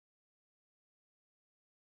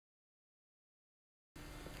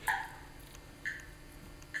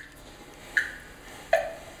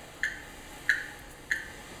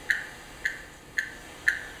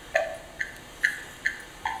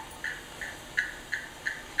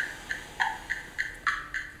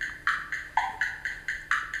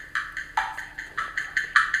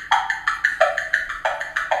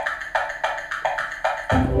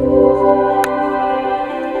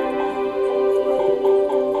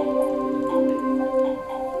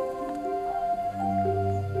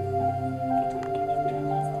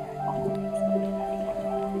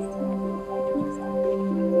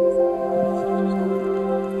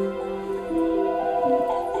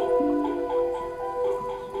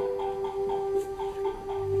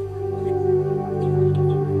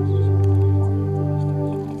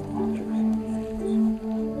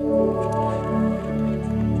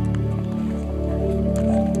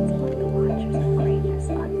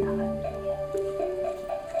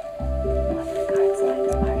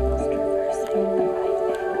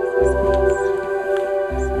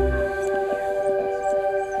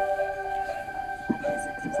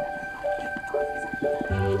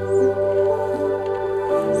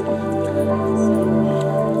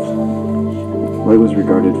Light was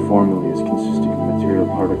regarded formerly as consisting of material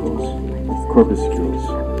particles, corpuscles,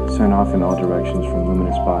 sent off in all directions from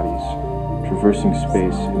luminous bodies, traversing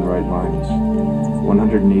space in right lines,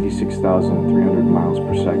 186,300 miles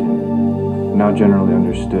per second. Now generally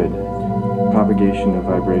understood, propagation of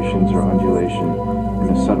vibrations or undulation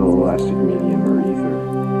in a subtle elastic medium or ether,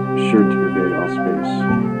 assured to pervade all space.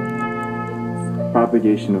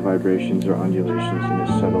 Propagation of vibrations or undulations in a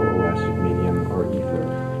subtle elastic medium or ether,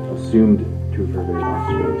 assumed to pervade all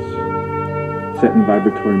space. Set in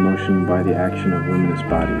vibratory motion by the action of luminous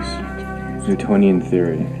bodies. Newtonian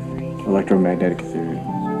theory. Electromagnetic theory.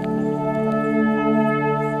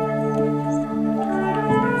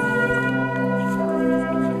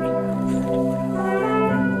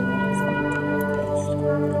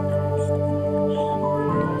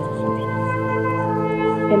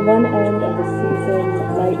 In one end of the season,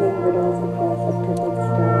 lightning riddles across a purple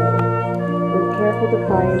sky. With careful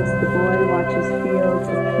defiance, the boy watches fields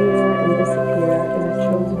appear and disappear in a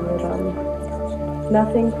chosen rhythm.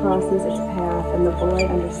 Nothing crosses its path, and the boy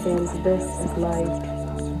understands this as light.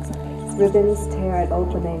 Ribbons tear at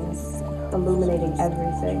openings, illuminating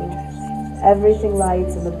everything. Everything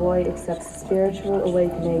lights, and the boy accepts spiritual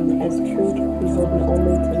awakening as truth beholden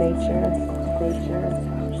only to nature.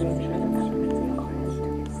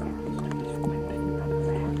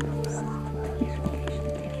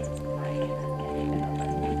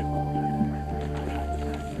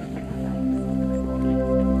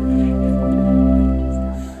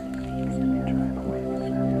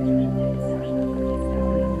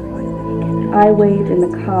 I wait in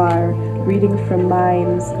the car, reading from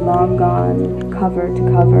minds long gone, cover to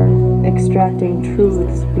cover, extracting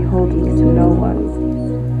truths beholden to no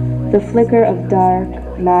one. The flicker of dark,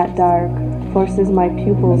 not dark, forces my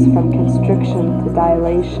pupils from constriction to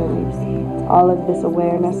dilation. All of this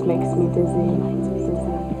awareness makes me dizzy.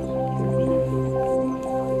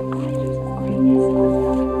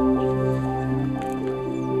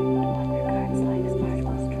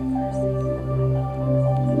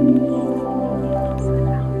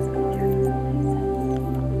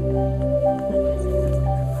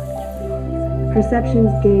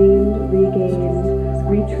 Perceptions gained, regained,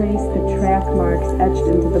 retrace the track marks etched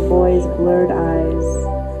into the boy's blurred eyes.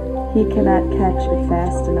 He cannot catch it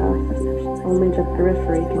fast enough. Only the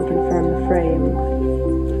periphery can confirm the frame.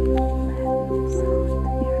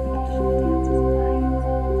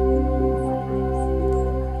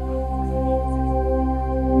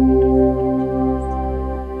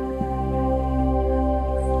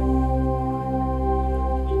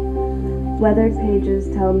 Weathered pages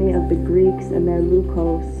tell me of the Greeks and their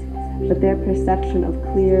leukos, but their perception of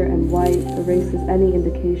clear and white erases any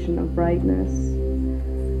indication of brightness.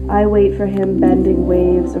 I wait for him bending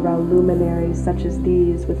waves around luminaries such as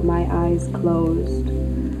these with my eyes closed.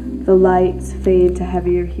 The lights fade to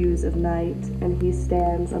heavier hues of night, and he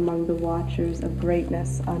stands among the watchers of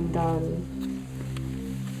greatness undone.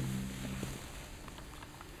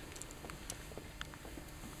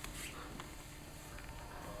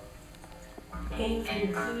 In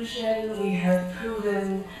conclusion, we have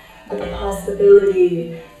proven the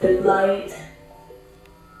possibility that light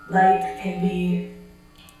can be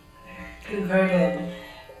converted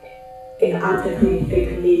in optically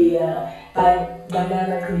thick media by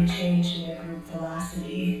dynamically changing the group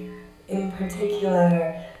velocity. In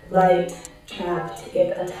particular, light trapped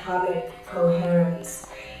in atomic coherence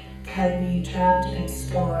can be trapped and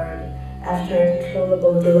stored. After a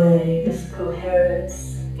controllable delay, this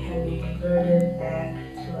coherence can be converted back